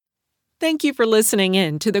Thank you for listening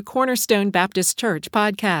in to the Cornerstone Baptist Church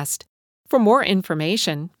podcast. For more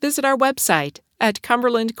information, visit our website at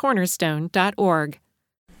cumberlandcornerstone.org.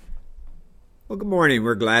 Well, good morning.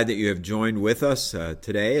 We're glad that you have joined with us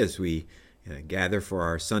today as we gather for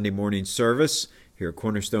our Sunday morning service here at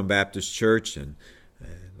Cornerstone Baptist Church. And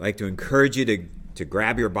I'd like to encourage you to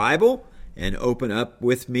grab your Bible and open up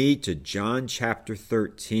with me to John chapter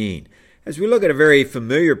 13. As we look at a very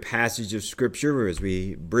familiar passage of Scripture, as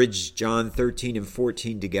we bridge John 13 and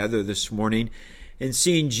 14 together this morning, and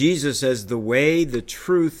seeing Jesus as the way, the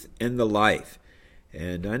truth, and the life.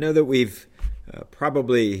 And I know that we've I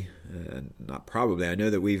know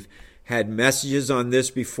that we've had messages on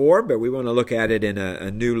this before, but we want to look at it in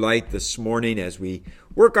a new light this morning as we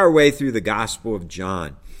work our way through the Gospel of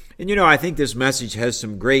John. And I think this message has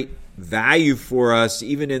some great value for us,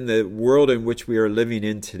 even in the world in which we are living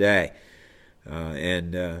in today.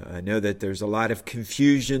 I know that there's a lot of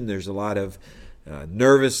confusion, there's a lot of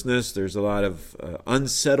nervousness, there's a lot of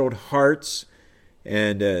unsettled hearts,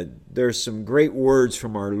 and there's some great words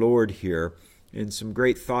from our Lord here, and some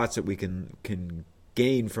great thoughts that we can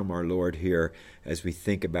gain from our Lord here as we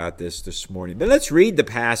think about this morning. But let's read the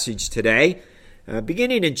passage today,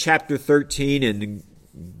 beginning in chapter 13 and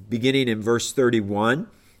beginning in verse 31,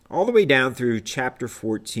 all the way down through chapter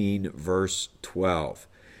 14, verse 12.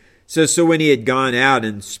 It says, "So when he had gone out,"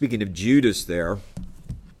 and speaking of Judas there,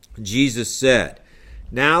 Jesus said,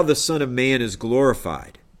 "Now the Son of Man is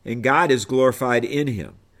glorified, and God is glorified in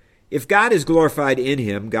him. If God is glorified in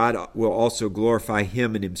him, God will also glorify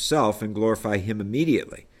him in himself and glorify him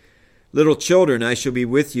immediately. Little children, I shall be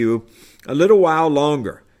with you a little while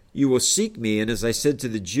longer. You will seek me, and as I said to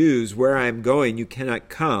the Jews, where I am going you cannot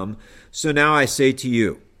come, so now I say to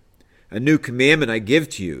you, a new commandment I give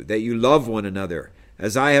to you, that you love one another,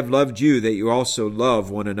 as I have loved you, that you also love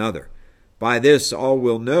one another. By this all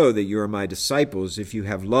will know that you are my disciples, if you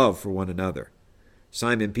have love for one another."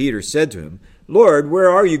 Simon Peter said to him, "Lord, where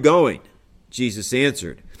are you going?" Jesus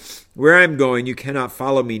answered, "Where I am going you cannot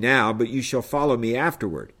follow me now, but you shall follow me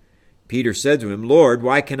afterward." Peter said to him, "Lord,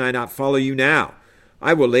 why can I not follow you now?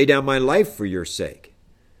 I will lay down my life for your sake."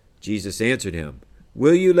 Jesus answered him,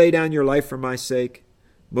 "Will you lay down your life for my sake?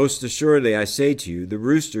 Most assuredly I say to you, the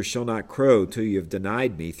rooster shall not crow till you have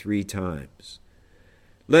denied me 3 times.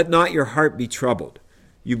 Let not your heart be troubled.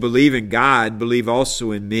 You believe in God, believe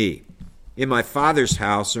also in me. In my Father's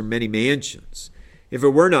house are many mansions. If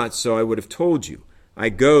it were not so, I would have told you. I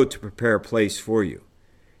go to prepare a place for you.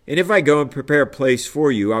 And if I go and prepare a place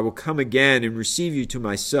for you, I will come again and receive you to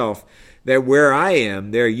myself, that where I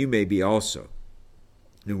am, there you may be also.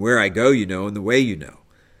 And where I go you know, and the way you know."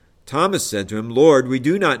 Thomas said to him, "Lord, we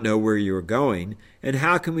do not know where you are going, and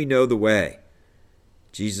how can we know the way?"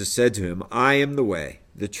 Jesus said to him, "I am the way,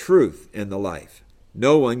 the truth, and the life.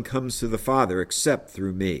 No one comes to the Father except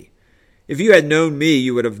through me. If you had known me,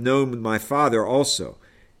 you would have known my Father also.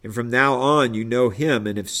 And from now on you know him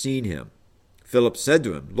and have seen him." Philip said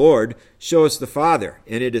to him, "Lord, show us the Father,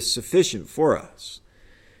 and it is sufficient for us."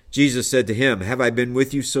 Jesus said to him, "Have I been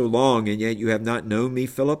with you so long, and yet you have not known me,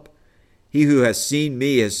 Philip? He who has seen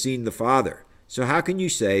me has seen the Father. So how can you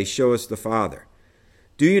say, 'Show us the Father'?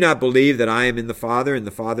 Do you not believe that I am in the Father, and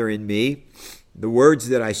the Father in me? The words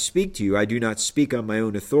that I speak to you I do not speak on my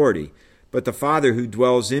own authority, but the Father who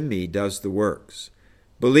dwells in me does the works.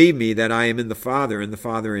 Believe me that I am in the Father, and the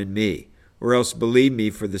Father in me, or else believe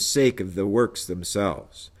me for the sake of the works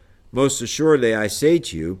themselves. Most assuredly I say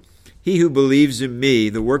to you, he who believes in me,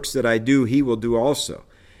 the works that I do he will do also,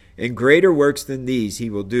 and greater works than these he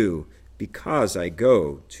will do, because I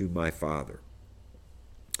go to my Father."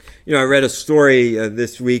 I read a story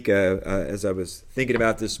this week as I was thinking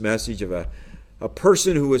about this message of a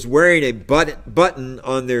person who was wearing a button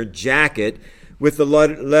on their jacket with the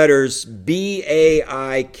letters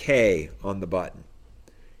BAIK on the button.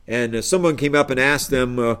 And someone came up and asked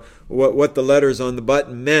them what the letters on the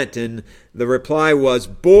button meant, and the reply was,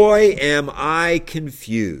 "Boy, am I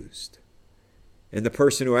confused." And the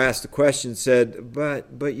person who asked the question said,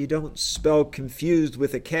 but you don't spell confused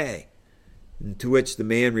with a K. And to which the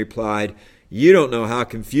man replied, "You don't know how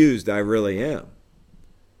confused I really am."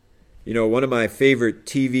 One of my favorite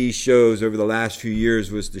TV shows over the last few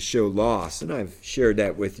years was the show Lost, and I've shared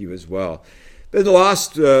that with you as well. But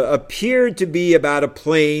Lost appeared to be about a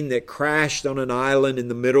plane that crashed on an island in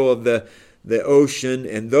the middle of the ocean,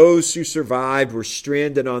 and those who survived were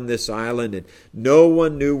stranded on this island, and no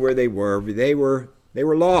one knew where they were. They were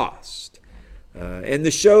lost. And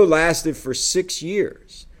the show lasted for 6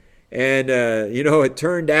 years. And, it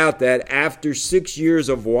turned out that after 6 years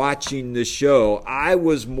of watching the show, I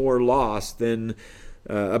was more lost than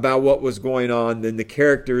about what was going on than the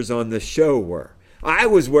characters on the show were. I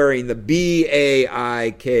was wearing the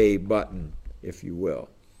BAIK button, if you will.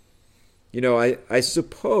 I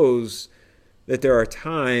suppose that there are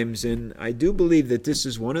times, and I do believe that this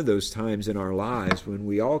is one of those times in our lives when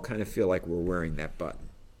we all kind of feel like we're wearing that button.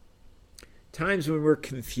 Times when we're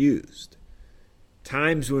confused.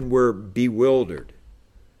 Times when we're bewildered.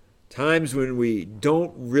 Times when we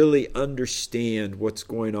don't really understand what's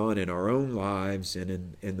going on in our own lives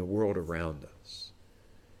and in the world around us.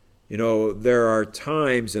 There are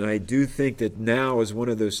times, and I do think that now is one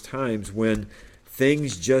of those times when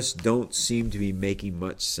things just don't seem to be making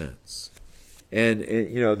much sense. And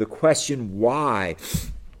the question why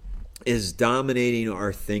is dominating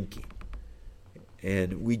our thinking.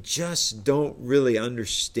 And we just don't really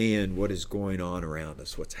understand what is going on around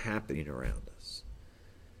us, what's happening around us.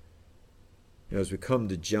 As we come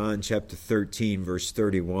to John chapter 13, verse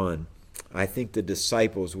 31, I think the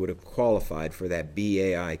disciples would have qualified for that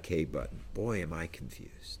BAIK button. Boy, am I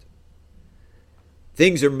confused.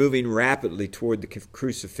 Things are moving rapidly toward the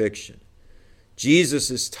crucifixion. Jesus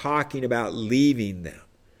is talking about leaving them.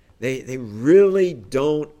 They really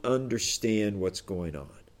don't understand what's going on.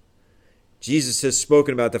 Jesus has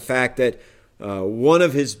spoken about the fact that one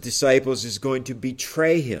of his disciples is going to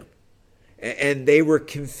betray him. And they were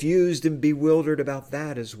confused and bewildered about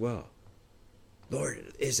that as well.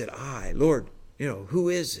 Lord, is it I? Lord, who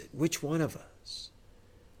is it? Which one of us?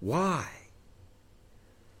 Why?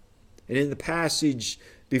 And in the passage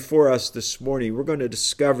before us this morning, we're going to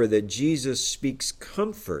discover that Jesus speaks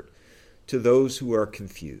comfort to those who are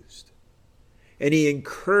confused. And he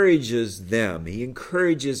encourages them, he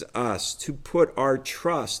encourages us to put our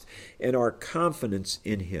trust and our confidence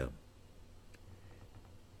in him.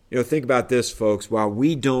 Think about this, folks. While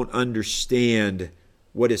we don't understand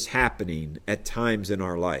what is happening at times in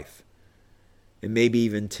our life, and maybe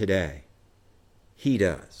even today, he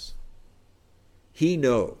does. He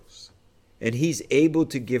knows. And he's able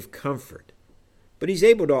to give comfort. But he's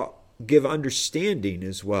able to give understanding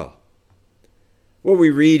as well. What we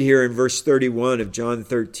read here in verse 31 of John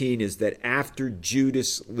 13 is that after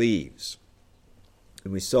Judas leaves,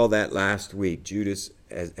 and we saw that last week, Judas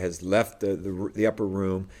has left the upper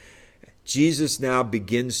room, Jesus now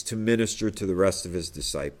begins to minister to the rest of his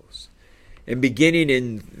disciples. And beginning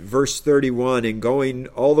in verse 31 and going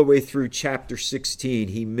all the way through chapter 16,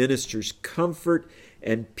 he ministers comfort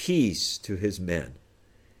and peace to his men.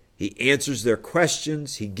 He answers their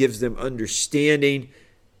questions. He gives them understanding.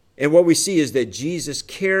 And what we see is that Jesus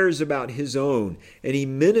cares about his own, and he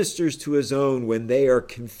ministers to his own when they are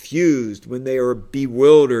confused, when they are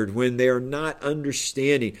bewildered, when they are not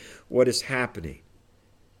understanding what is happening.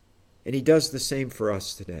 And he does the same for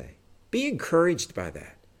us today. Be encouraged by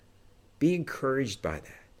that. Be encouraged by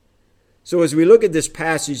that. So as we look at this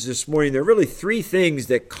passage this morning, there are really three things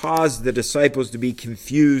that caused the disciples to be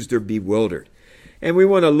confused or bewildered. And we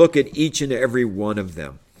want to look at each and every one of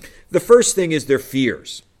them. The first thing is their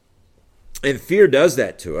fears. And fear does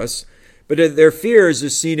that to us. But their fears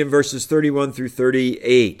is seen in verses 31 through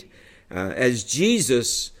 38. As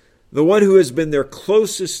Jesus, the one who has been their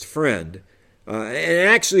closest friend, and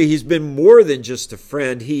actually he's been more than just a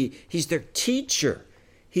friend, he's their teacher.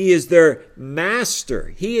 He is their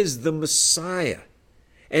master. He is the Messiah.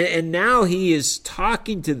 And now he is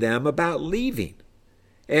talking to them about leaving.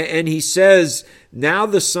 And he says, now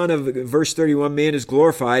the Son of, verse 31, man is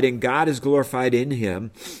glorified and God is glorified in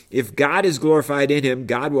him. If God is glorified in him,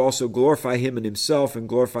 God will also glorify him in himself and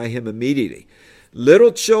glorify him immediately.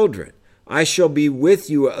 Little children, I shall be with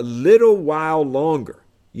you a little while longer.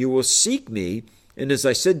 You will seek me. And as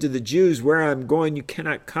I said to the Jews, where I'm going, you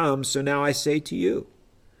cannot come. So now I say to you.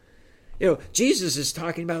 Jesus is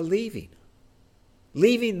talking about leaving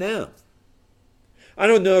them. I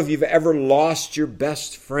don't know if you've ever lost your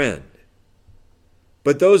best friend,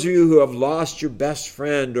 but those of you who have lost your best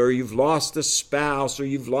friend, or you've lost a spouse, or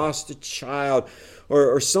you've lost a child,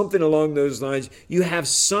 or something along those lines, you have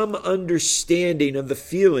some understanding of the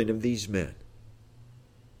feeling of these men.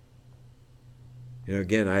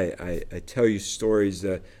 Again, I tell you stories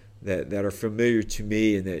that are familiar to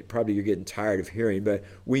me and that probably you're getting tired of hearing. But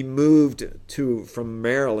we moved from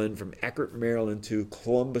Eckerd, Maryland to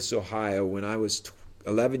Columbus, Ohio when I was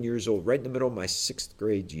 11 years old, right in the middle of my 6th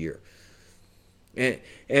grade year. And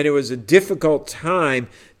it was a difficult time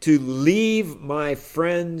to leave my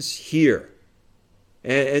friends here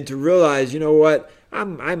and to realize,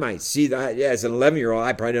 I might see that as an 11-year-old.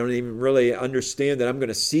 I probably don't even really understand that I'm going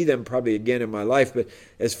to see them probably again in my life. But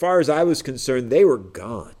as far as I was concerned, they were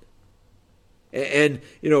gone. And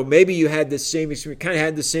maybe you had the same experience, kind of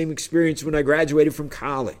had the same experience when I graduated from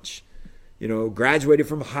college. graduated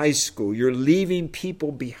from high school. You're leaving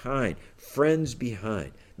people behind, friends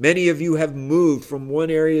behind. Many of you have moved from one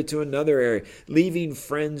area to another area, leaving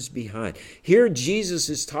friends behind. Here Jesus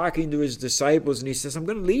is talking to his disciples and he says, I'm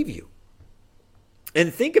going to leave you.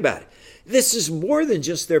 And think about it. This is more than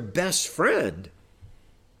just their best friend.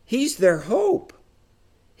 He's their hope.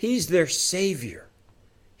 He's their Savior.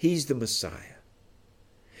 He's the Messiah.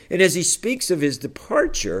 And as he speaks of his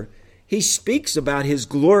departure, he speaks about his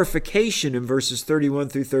glorification in verses 31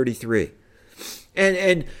 through 33.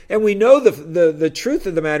 And we know the truth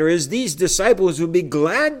of the matter is these disciples would be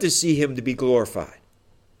glad to see him to be glorified.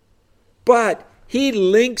 But he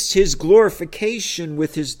links his glorification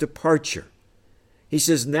with his departure. He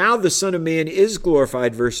says, now the Son of Man is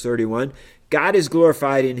glorified, verse 31. God is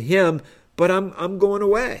glorified in him, but I'm going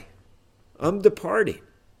away. I'm departing.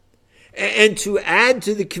 And to add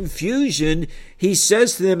to the confusion, he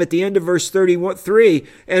says to them at the end of verse 33,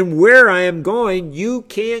 and where I am going, you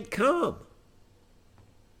can't come.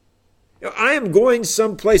 I am going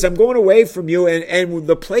someplace. I'm going away from you, and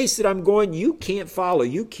the place that I'm going, you can't follow.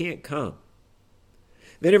 You can't come.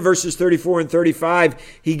 Then in verses 34 and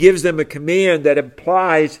 35, he gives them a command that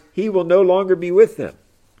implies he will no longer be with them.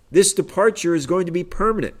 This departure is going to be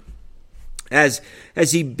permanent. As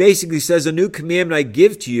he basically says, a new commandment I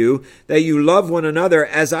give to you, that you love one another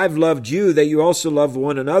as I've loved you, that you also love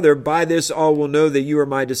one another. By this all will know that you are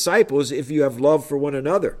my disciples if you have love for one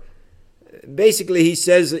another. Basically, he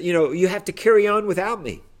says, you have to carry on without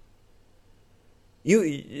me.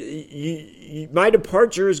 My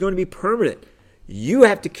departure is going to be permanent. You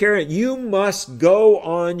have to carry it. You must go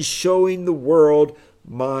on showing the world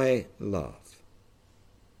my love.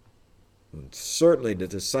 And certainly the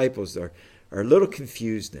disciples are a little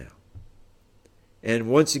confused now. And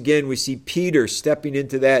once again, we see Peter stepping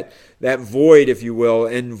into that void, if you will,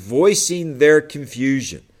 and voicing their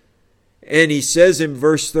confusion. And he says in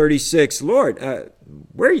verse 36, Lord,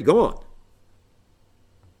 where are you going?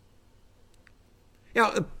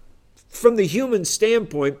 Now, from the human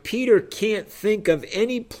standpoint, Peter can't think of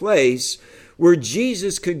any place where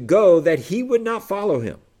Jesus could go that he would not follow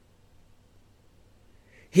him.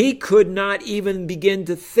 He could not even begin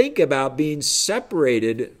to think about being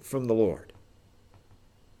separated from the Lord.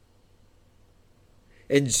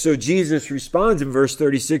 And so Jesus responds in verse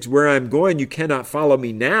 36, where I'm going, you cannot follow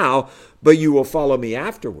me now, but you will follow me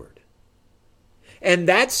afterward. And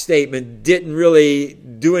that statement didn't really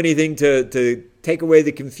do anything to take away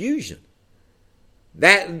the confusion.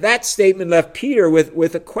 That statement left Peter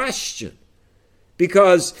with a question.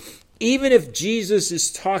 Because even if Jesus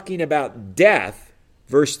is talking about death,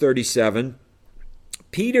 verse 37,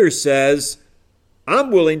 Peter says,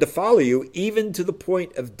 I'm willing to follow you even to the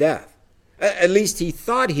point of death. At least he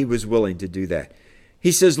thought he was willing to do that.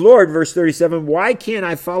 He says, Lord, verse 37, why can't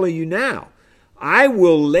I follow you now? I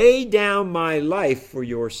will lay down my life for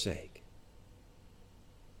your sake.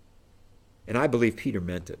 And I believe Peter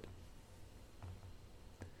meant it.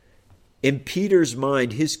 In Peter's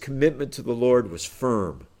mind, his commitment to the Lord was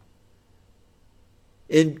firm.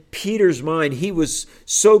 In Peter's mind, he was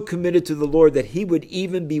so committed to the Lord that he would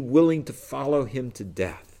even be willing to follow him to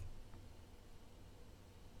death.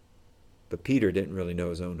 But Peter didn't really know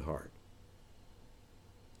his own heart.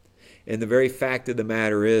 And the very fact of the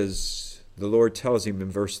matter is, the Lord tells him in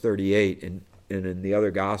verse 38 and in the other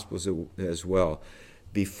Gospels as well,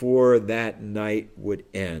 before that night would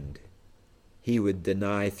end, he would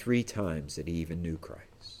deny 3 times that he even knew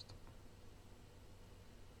Christ.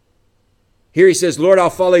 Here he says, Lord, I'll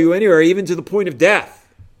follow you anywhere, even to the point of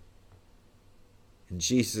death. And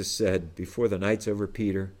Jesus said, before the night's over,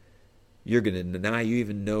 Peter, you're going to deny you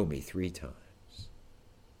even know me 3 times.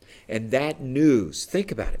 And that news,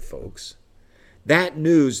 think about it, folks, that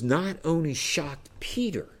news not only shocked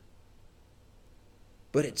Peter,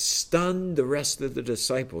 but it stunned the rest of the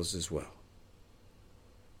disciples as well.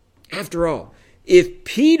 After all, if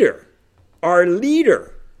Peter, our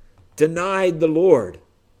leader, denied the Lord,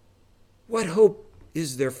 what hope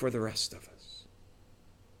is there for the rest of us?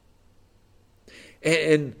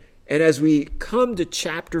 And as we come to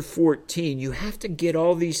chapter 14, you have to get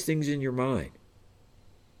all these things in your mind.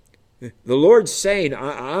 The Lord's saying,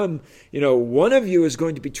 one of you is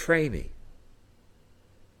going to betray me.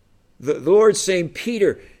 The Lord's saying,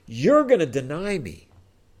 Peter, you're going to deny me.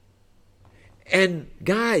 And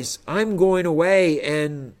guys, I'm going away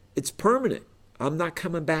and it's permanent. I'm not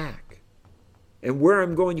coming back. And where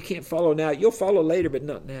I'm going, you can't follow now. You'll follow later, but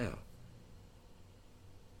not now.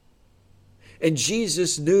 And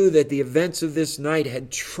Jesus knew that the events of this night had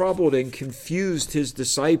troubled and confused his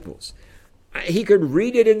disciples. He could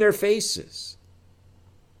read it in their faces.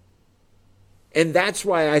 And that's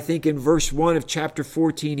why I think in verse 1 of chapter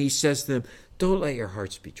 14, he says to them, don't let your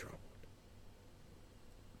hearts be troubled.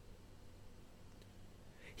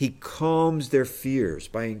 He calms their fears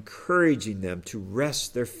by encouraging them to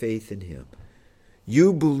rest their faith in him.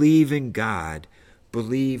 You believe in God,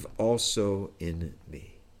 believe also in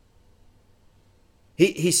me.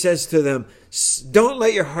 He says to them, don't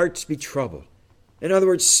let your hearts be troubled. In other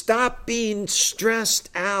words, stop being stressed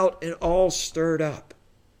out and all stirred up.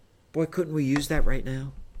 Boy, couldn't we use that right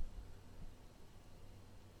now?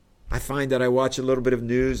 I find that I watch a little bit of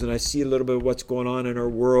news and I see a little bit of what's going on in our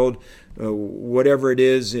world, whatever it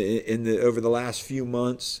is over the last few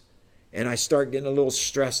months, and I start getting a little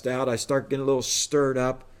stressed out. I start getting a little stirred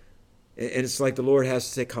up, and it's like the Lord has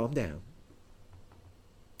to say, calm down.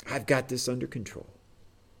 I've got this under control.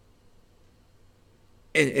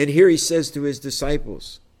 And here he says to his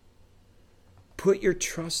disciples, put your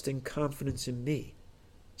trust and confidence in me.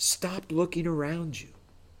 Stop looking around you.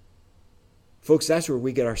 Folks, that's where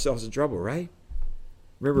we get ourselves in trouble, right?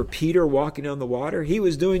 Remember Peter walking on the water? He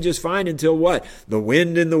was doing just fine until what? The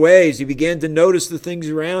wind and the waves. He began to notice the things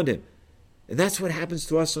around him. And that's what happens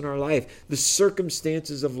to us in our life. The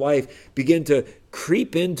circumstances of life begin to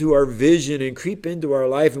creep into our vision and creep into our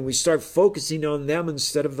life, and we start focusing on them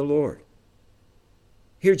instead of the Lord.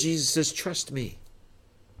 Here Jesus says, trust me.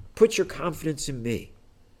 Put your confidence in me.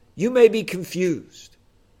 You may be confused.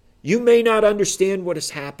 You may not understand what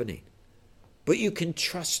is happening. But you can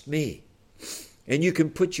trust me, and you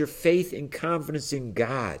can put your faith and confidence in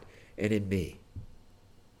God and in me.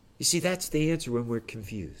 You see, that's the answer when we're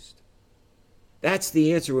confused. That's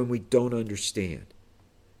the answer when we don't understand.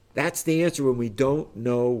 That's the answer when we don't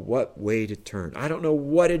know what way to turn. I don't know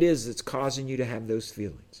what it is that's causing you to have those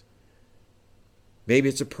feelings. Maybe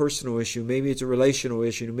it's a personal issue. Maybe it's a relational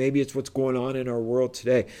issue. Maybe it's what's going on in our world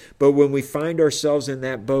today. But when we find ourselves in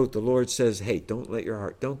that boat, the Lord says, hey,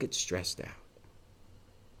 don't get stressed out.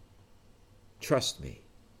 Trust me.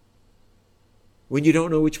 When you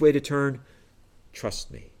don't know which way to turn,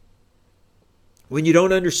 trust me. When you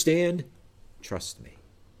don't understand, trust me.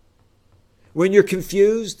 When you're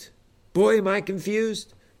confused, boy, am I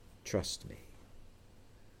confused, trust me.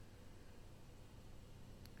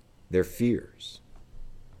 Their fears.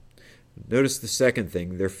 Notice the second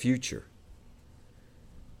thing, their future.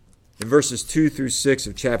 In verses 2 through 6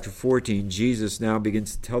 of chapter 14, Jesus now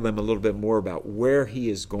begins to tell them a little bit more about where he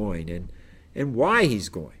is going and why he's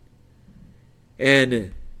going.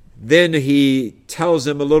 And then he tells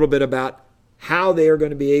them a little bit about how they are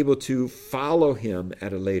going to be able to follow him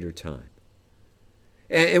at a later time.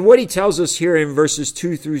 And what he tells us here in verses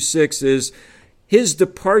 2 through 6 is his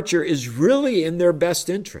departure is really in their best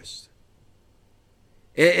interest.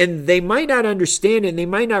 And they might not understand it, and they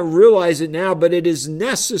might not realize it now, but it is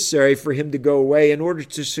necessary for him to go away in order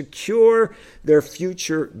to secure their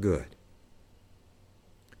future good.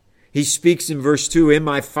 He speaks in verse 2, in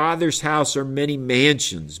my Father's house are many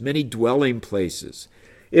mansions, many dwelling places.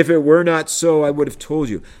 If it were not so, I would have told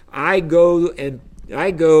you. I go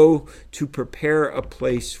to prepare a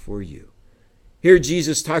place for you. Here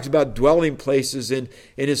Jesus talks about dwelling places in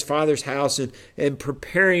his Father's house and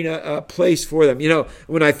preparing a place for them. You know,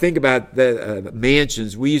 when I think about the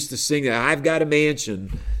mansions, we used to sing that, I've got a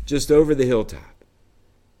mansion just over the hilltop.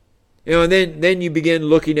 You know, and then you begin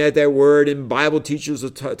looking at that word, and Bible teachers will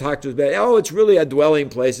talk to us about, oh, it's really a dwelling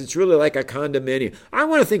place. It's really like a condominium. I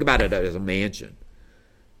want to think about it as a mansion.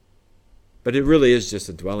 But it really is just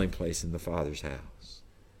a dwelling place in the Father's house.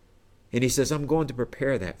 And he says, I'm going to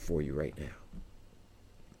prepare that for you right now.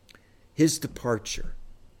 His departure,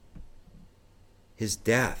 his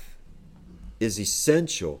death, is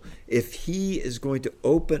essential if he is going to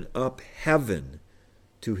open up heaven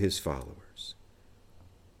to his followers.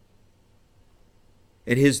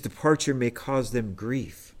 And his departure may cause them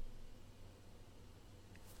grief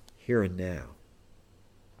here and now.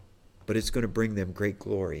 But it's going to bring them great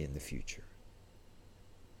glory in the future.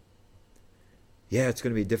 Yeah, it's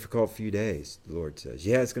going to be a difficult few days, the Lord says.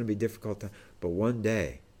 Yeah, it's going to be a difficult time. But one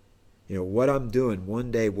day, you know, what I'm doing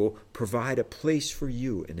one day will provide a place for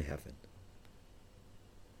you in heaven.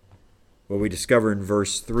 Well, we discover in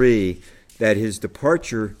verse 3 that his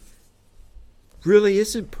departure really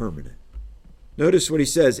isn't permanent. Notice what he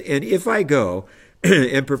says, and if I go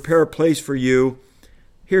and prepare a place for you,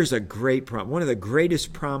 here's a great promise, one of the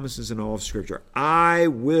greatest promises in all of Scripture. I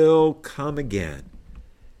will come again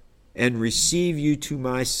and receive you to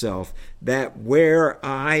myself, that where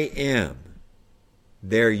I am,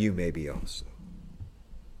 there you may be also.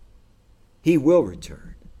 He will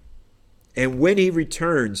return. And when he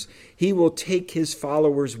returns, he will take his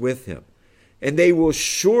followers with him. And they will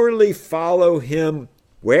surely follow him,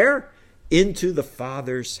 where? into the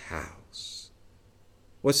Father's house.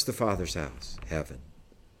 What's the Father's house? Heaven.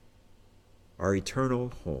 Our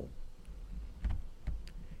eternal home.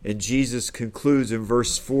 And Jesus concludes in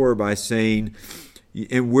verse 4 by saying,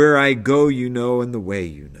 and where I go you know, and the way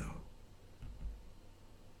you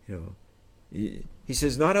know. He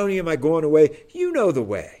says, not only am I going away, you know the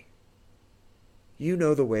way. You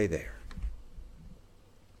know the way there.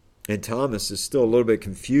 And Thomas is still a little bit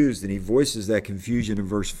confused, and he voices that confusion in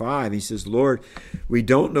verse 5. He says, Lord, we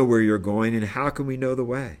don't know where you're going, and how can we know the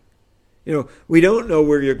way? We don't know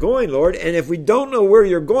where you're going, Lord, and if we don't know where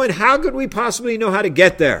you're going, how could we possibly know how to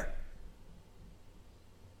get there?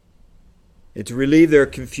 And to relieve their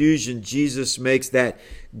confusion, Jesus makes that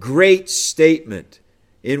great statement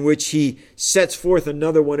in which he sets forth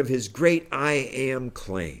another one of his great I am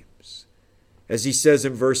claims. As he says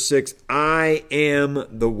in verse 6, I am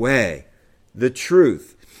the way, the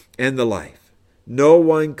truth, and the life. No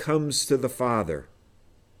one comes to the Father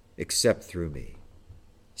except through me.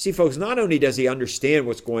 See, folks, not only does he understand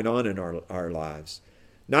what's going on in our lives,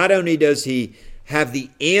 not only does he have the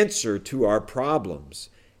answer to our problems,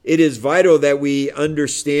 it is vital that we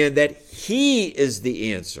understand that he is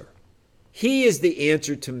the answer. He is the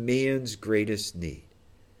answer to man's greatest need.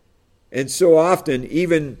 And so often,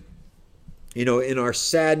 even in our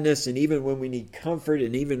sadness, and even when we need comfort,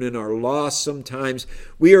 and even in our loss sometimes,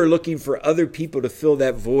 we are looking for other people to fill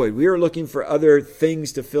that void. We are looking for other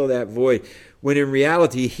things to fill that void, when in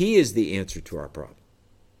reality, he is the answer to our problem.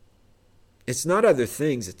 It's not other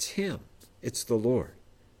things, it's him. It's the Lord.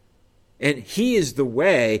 And he is the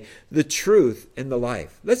way, the truth, and the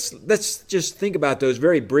life. Let's just think about those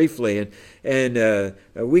very briefly. And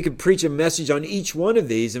we could preach a message on each one of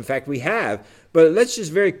these. In fact, we have. But let's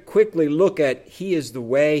just very quickly look at he is the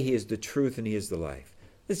way, he is the truth, and he is the life.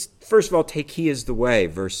 Let's first of all take he is the way,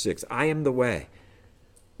 verse 6. I am the way.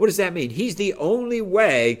 What does that mean? He's the only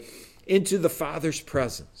way into the Father's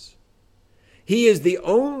presence. He is the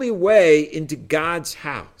only way into God's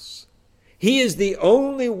house. He is the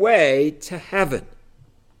only way to heaven.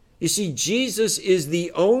 You see, Jesus is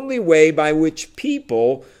the only way by which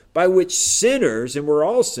sinners, and we're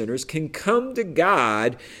all sinners, can come to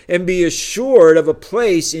God and be assured of a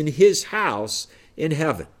place in his house in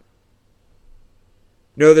heaven.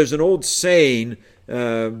 There's an old saying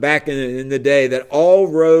back in the day that all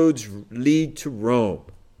roads lead to Rome.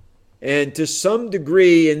 And to some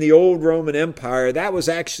degree in the old Roman Empire, that was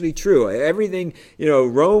actually true. Everything,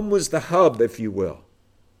 Rome was the hub, if you will.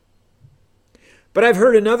 But I've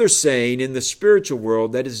heard another saying in the spiritual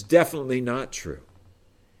world that is definitely not true.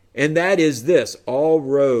 And that is this: all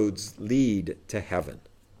roads lead to heaven.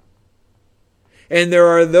 And there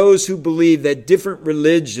are those who believe that different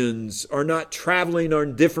religions are not traveling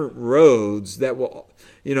on different roads that will,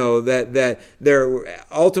 that they're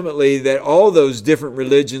ultimately, that all those different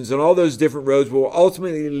religions and all those different roads will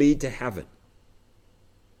ultimately lead to heaven.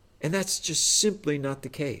 And that's just simply not the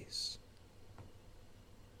case.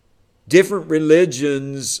 Different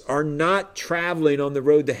religions are not traveling on the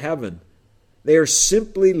road to heaven. They are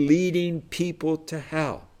simply leading people to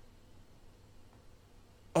hell.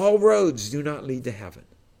 All roads do not lead to heaven.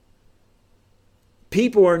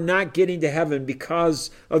 People are not getting to heaven because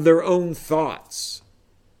of their own thoughts.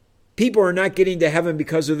 People are not getting to heaven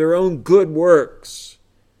because of their own good works.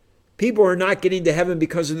 People are not getting to heaven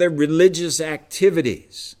because of their religious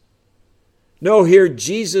activities. No, here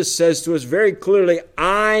Jesus says to us very clearly,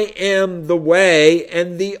 I am the way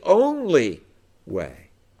and the only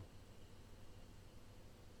way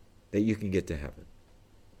that you can get to heaven.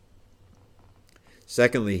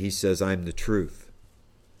 Secondly, he says, I'm the truth.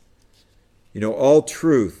 All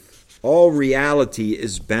truth, all reality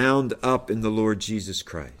is bound up in the Lord Jesus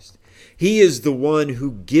Christ. He is the one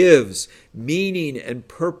who gives meaning and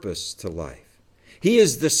purpose to life. He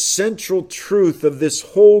is the central truth of this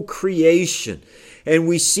whole creation. And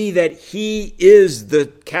we see that he is the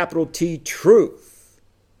capital T truth.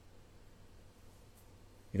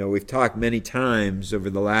 We've talked many times over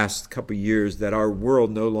the last couple of years that our world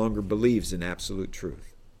no longer believes in absolute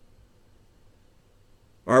truth.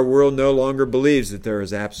 Our world no longer believes that there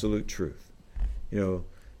is absolute truth.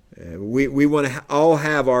 We want to all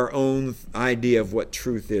have our own idea of what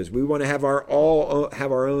truth is. We want to have our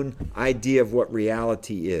own idea of what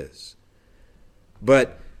reality is.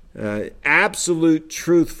 But absolute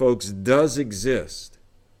truth, folks, does exist.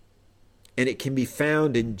 And it can be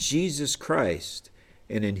found in Jesus Christ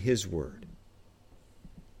and in his word.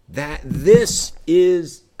 That this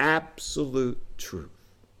is absolute truth.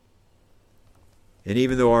 And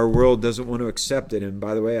even though our world doesn't want to accept it, and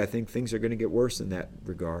by the way, I think things are going to get worse in that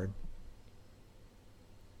regard.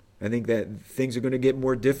 I think that things are going to get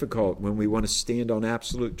more difficult when we want to stand on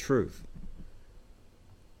absolute truth.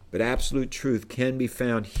 But absolute truth can be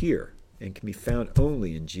found here and can be found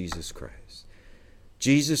only in Jesus Christ.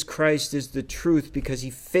 Jesus Christ is the truth because he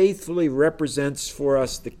faithfully represents for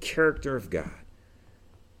us the character of God.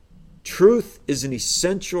 Truth is an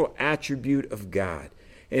essential attribute of God.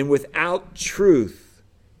 And without truth,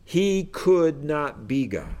 he could not be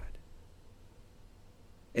God.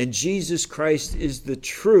 And Jesus Christ is the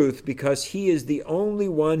truth because he is the only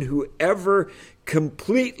one who ever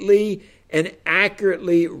completely and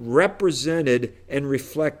accurately represented and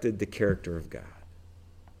reflected the character of God.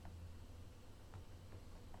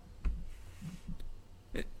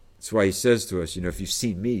 That's why he says to us, if you've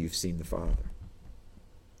seen me, you've seen the Father.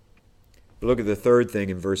 But look at the third thing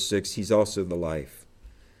in verse 6. He's also the life.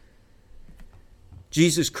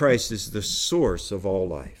 Jesus Christ is the source of all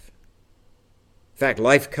life. In fact,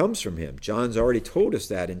 life comes from him. John's already told us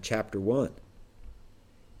that in chapter 1.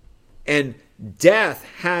 And death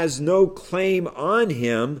has no claim on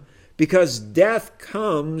him because death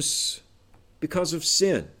comes because of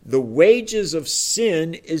sin. The wages of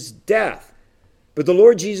sin is death. But the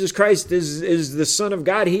Lord Jesus Christ is the Son of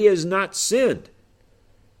God. He has not sinned.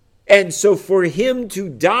 And so for him to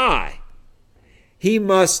die, he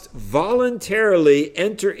must voluntarily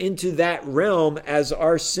enter into that realm as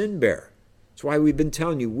our sin bearer. That's why we've been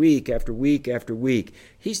telling you week after week after week,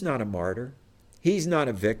 he's not a martyr. He's not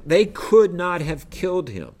a victim. They could not have killed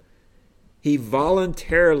him. He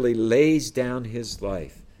voluntarily lays down his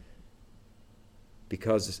life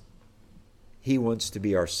because he wants to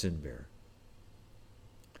be our sin bearer.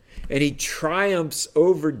 And he triumphs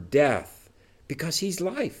over death because he's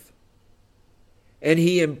life. And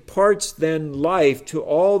he imparts then life to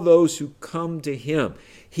all those who come to him.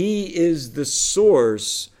 He is the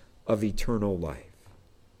source of eternal life.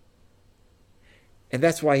 And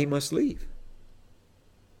that's why he must leave.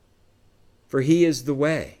 For he is the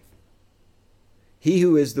way. He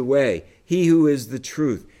who is the way, he who is the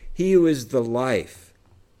truth, he who is the life.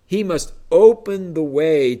 He must open the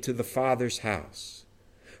way to the Father's house.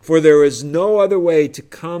 For there is no other way to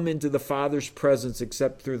come into the Father's presence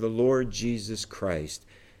except through the Lord Jesus Christ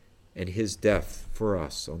and his death for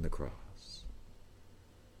us on the cross.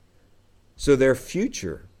 So their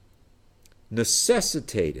future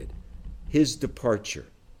necessitated his departure,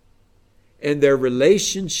 and their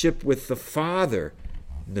relationship with the Father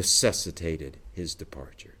necessitated his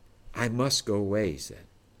departure. I must go away, he said.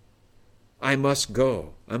 I must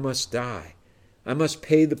go. I must die. I must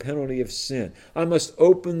pay the penalty of sin. I must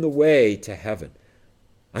open the way to heaven.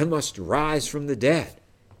 I must rise from the dead,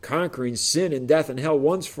 conquering sin and death and hell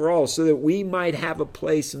once for all, so that we might have a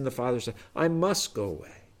place in the Father's house. I must go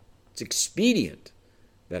away. It's expedient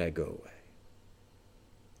that I go away.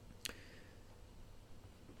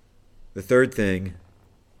 The third thing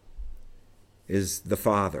is the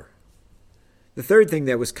Father. The third thing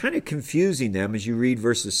that was kind of confusing them as you read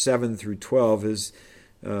verses 7 through 12 is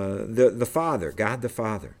the Father, God the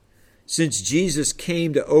Father. Since Jesus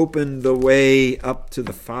came to open the way up to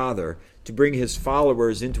the Father, to bring his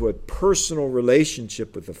followers into a personal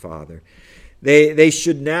relationship with the Father, they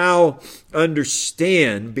should now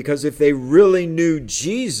understand, because if they really knew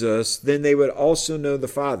Jesus, then they would also know the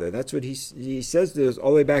Father. That's what he says to us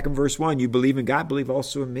all the way back in verse 1. You believe in God, believe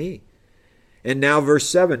also in me. And now verse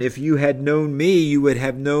 7, if you had known me, you would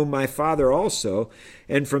have known my Father also.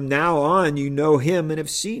 And from now on, you know him and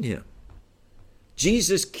have seen him.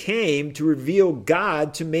 Jesus came to reveal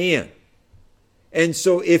God to man. And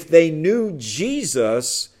so if they knew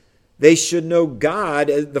Jesus, they should know God,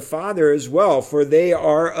 the Father, as well, for they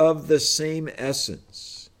are of the same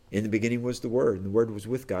essence. In the beginning was the Word, and the Word was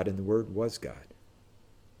with God, and the Word was God.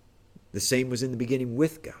 The same was in the beginning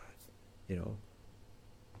with God,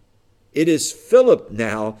 It is Philip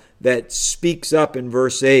now that speaks up in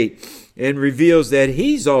verse 8 and reveals that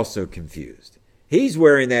he's also confused. He's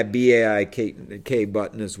wearing that B-A-I-K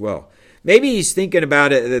button as well. Maybe he's thinking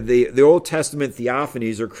about it, the Old Testament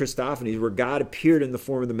theophanies or Christophanies where God appeared in the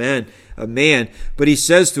form of a man. But he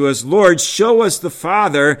says to us, Lord, show us the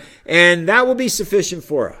Father, and that will be sufficient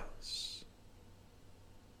for us.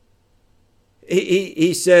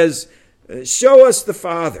 He says, show us the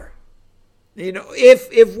Father.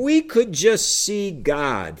 If we could just see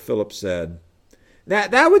God, Philip said,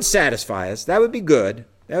 that would satisfy us. That would be good.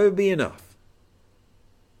 That would be enough.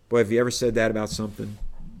 Boy, have you ever said that about something?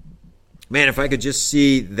 Man, if I could just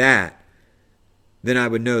see that, then I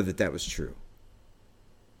would know that was true.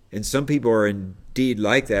 And some people are indeed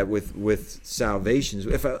like that with salvation.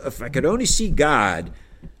 If I could only see God,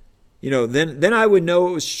 then I would know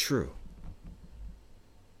it was true.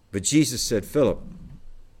 But Jesus said, Philip,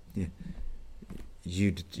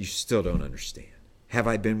 you still don't understand. Have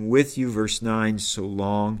I been with you, verse 9, so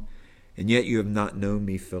long, and yet you have not known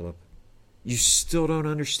me, Philip? You still don't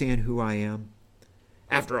understand who I am?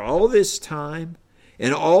 After all this time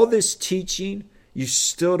and all this teaching, you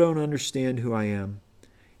still don't understand who I am?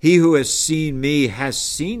 He who has seen me has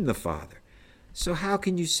seen the Father. So how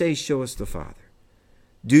can you say, show us the Father?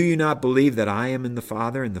 Do you not believe that I am in the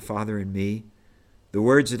Father and the Father in me? The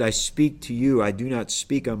words that I speak to you, I do not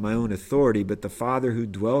speak on my own authority, but the Father who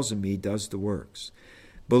dwells in me does the works.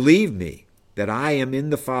 Believe me that I am in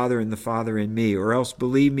the Father and the Father in me, or else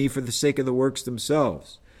believe me for the sake of the works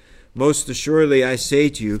themselves. Most assuredly I say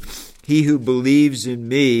to you, he who believes in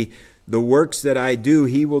me, the works that I do,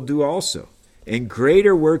 he will do also. And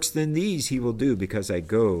greater works than these he will do, because I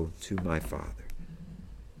go to my Father.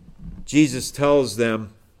 Jesus tells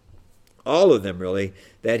them, all of them really,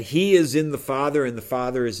 that he is in the Father and the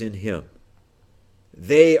Father is in him.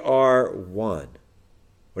 They are one.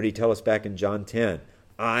 What did he tell us back in John 10?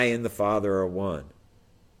 I and the Father are one.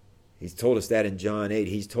 He's told us that in John 8.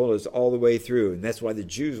 He's told us all the way through. And that's why the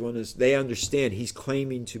Jews want us, they understand he's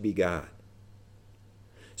claiming to be God.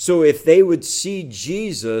 So if they would see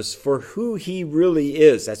Jesus for who he really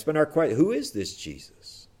is, that's been our question. Who is this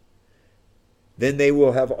Jesus? Then they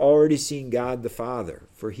will have already seen God the Father,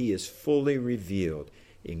 for he is fully revealed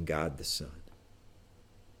in God the Son.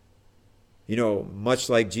 You know, much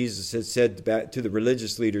like Jesus had said back to the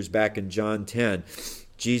religious leaders back in John 10,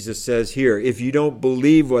 Jesus says here, if you don't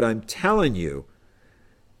believe what I'm telling you,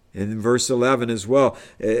 and in verse 11 as well,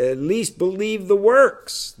 at least believe the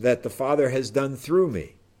works that the Father has done through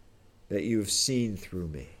me, that you have seen through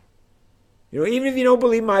me. You know, even if you don't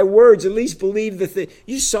believe my words, at least believe the thing.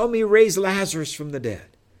 You saw me raise Lazarus from the dead.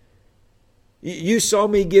 You saw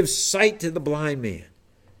me give sight to the blind man.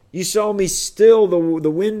 You saw me still the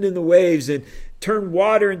wind and the waves and turn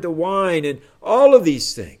water into wine and all of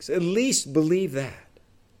these things. At least believe that.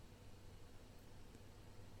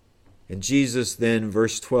 And Jesus then,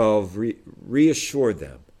 verse 12, reassured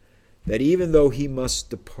them that even though he must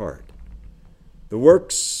depart, the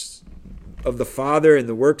works of the Father and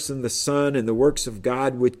the works of the Son and the works of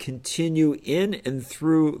God would continue in and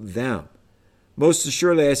through them. Most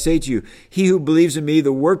assuredly I say to you, he who believes in me,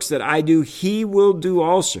 the works that I do, he will do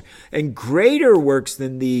also. And greater works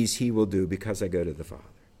than these he will do, because I go to the Father.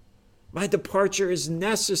 My departure is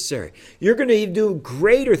necessary. You're going to do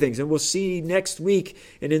greater things, and we'll see next week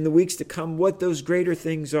and in the weeks to come what those greater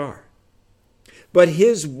things are. But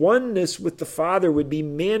his oneness with the Father would be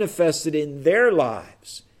manifested in their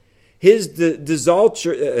lives. His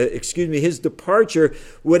departure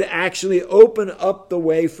would actually open up the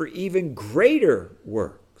way for even greater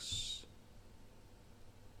works.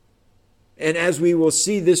 And as we will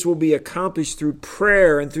see, this will be accomplished through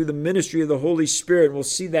prayer and through the ministry of the Holy Spirit. And we'll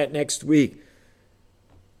see that next week.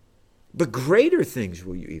 But greater things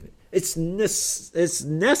will you even. It's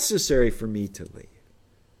necessary for me to leave.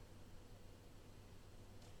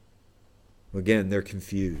 Again, they're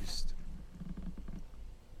confused.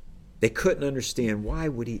 They couldn't understand why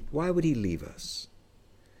would he leave us?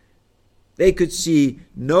 They could see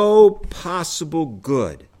no possible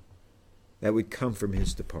good that would come from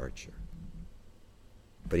his departure.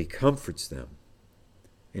 But he comforts them,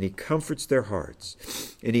 and he comforts their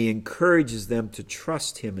hearts, and he encourages them to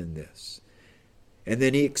trust him in this. And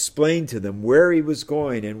then he explained to them where he was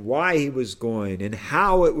going and why he was going and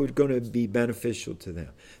how it was going to be beneficial to them.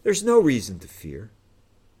 There's no reason to fear.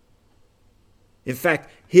 In fact,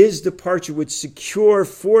 his departure would secure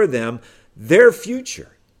for them their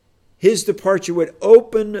future. His departure would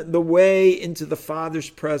open the way into the Father's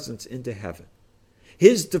presence, into heaven.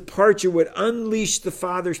 His departure would unleash the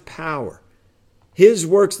Father's power. His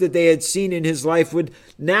works that they had seen in his life would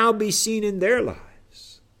now be seen in their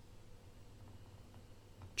lives.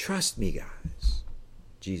 Trust me, guys,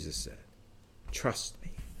 Jesus said. Trust me.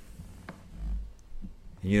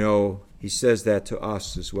 And you know, he says that to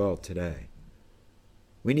us as well today.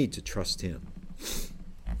 We need to trust him.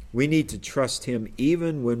 We need to trust him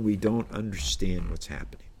even when we don't understand what's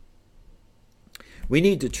happening. We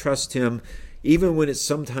need to trust him even when it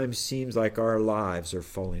sometimes seems like our lives are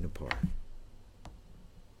falling apart.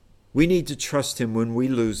 We need to trust him when we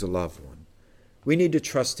lose a loved one. We need to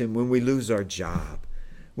trust him when we lose our job.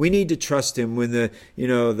 We need to trust him when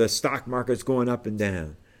the stock market's going up and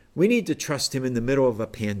down. We need to trust him in the middle of a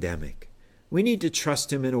pandemic. We need to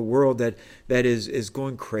trust him in a world that is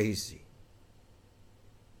going crazy.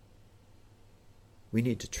 We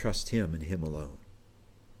need to trust him and him alone.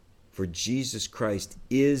 For Jesus Christ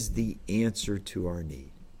is the answer to our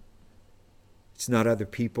need. It's not other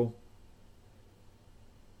people.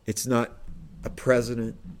 It's not a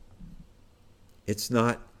president. It's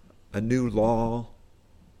not a new law.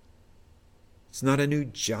 It's not a new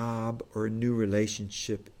job or a new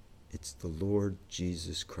relationship. It's the Lord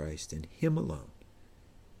Jesus Christ and Him alone.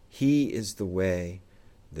 He is the way,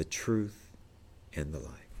 the truth, and the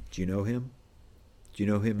life. Do you know Him? Do you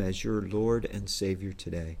know Him as your Lord and Savior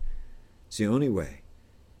today? It's the only way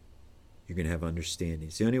you're going to have understanding.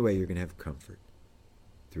 It's the only way you're going to have comfort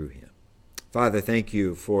through Him. Father, thank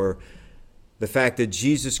you for the fact that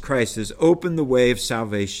Jesus Christ has opened the way of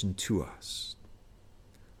salvation to us.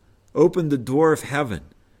 Opened the door of heaven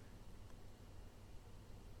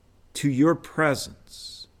to your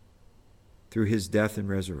presence through His death and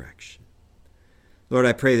resurrection. Lord,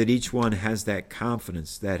 I pray that each one has that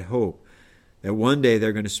confidence, that hope, that one day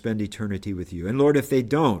they're going to spend eternity with you. And Lord, if they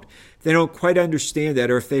don't quite understand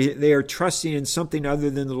that, or if they are trusting in something other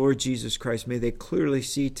than the Lord Jesus Christ, may they clearly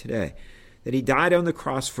see today that He died on the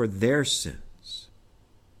cross for their sins.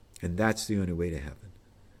 And that's the only way to heaven.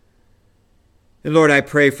 And Lord, I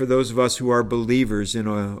pray for those of us who are believers in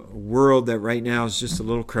a world that right now is just a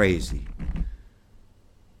little crazy.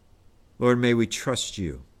 Lord, may we trust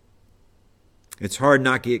you. It's hard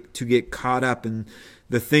not to get caught up in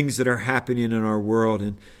the things that are happening in our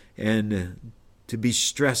world and to be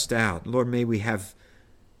stressed out. Lord, may we have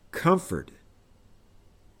comfort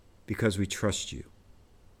because we trust you.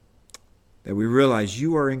 That we realize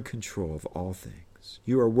you are in control of all things.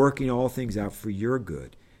 You are working all things out for your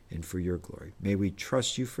good and for your glory. May we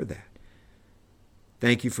trust you for that.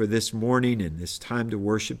 Thank you for this morning and this time to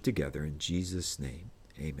worship together. In Jesus' name,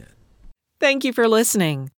 amen. Thank you for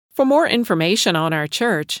listening. For more information on our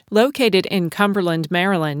church, located in Cumberland,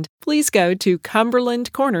 Maryland, please go to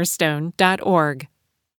cumberlandcornerstone.org.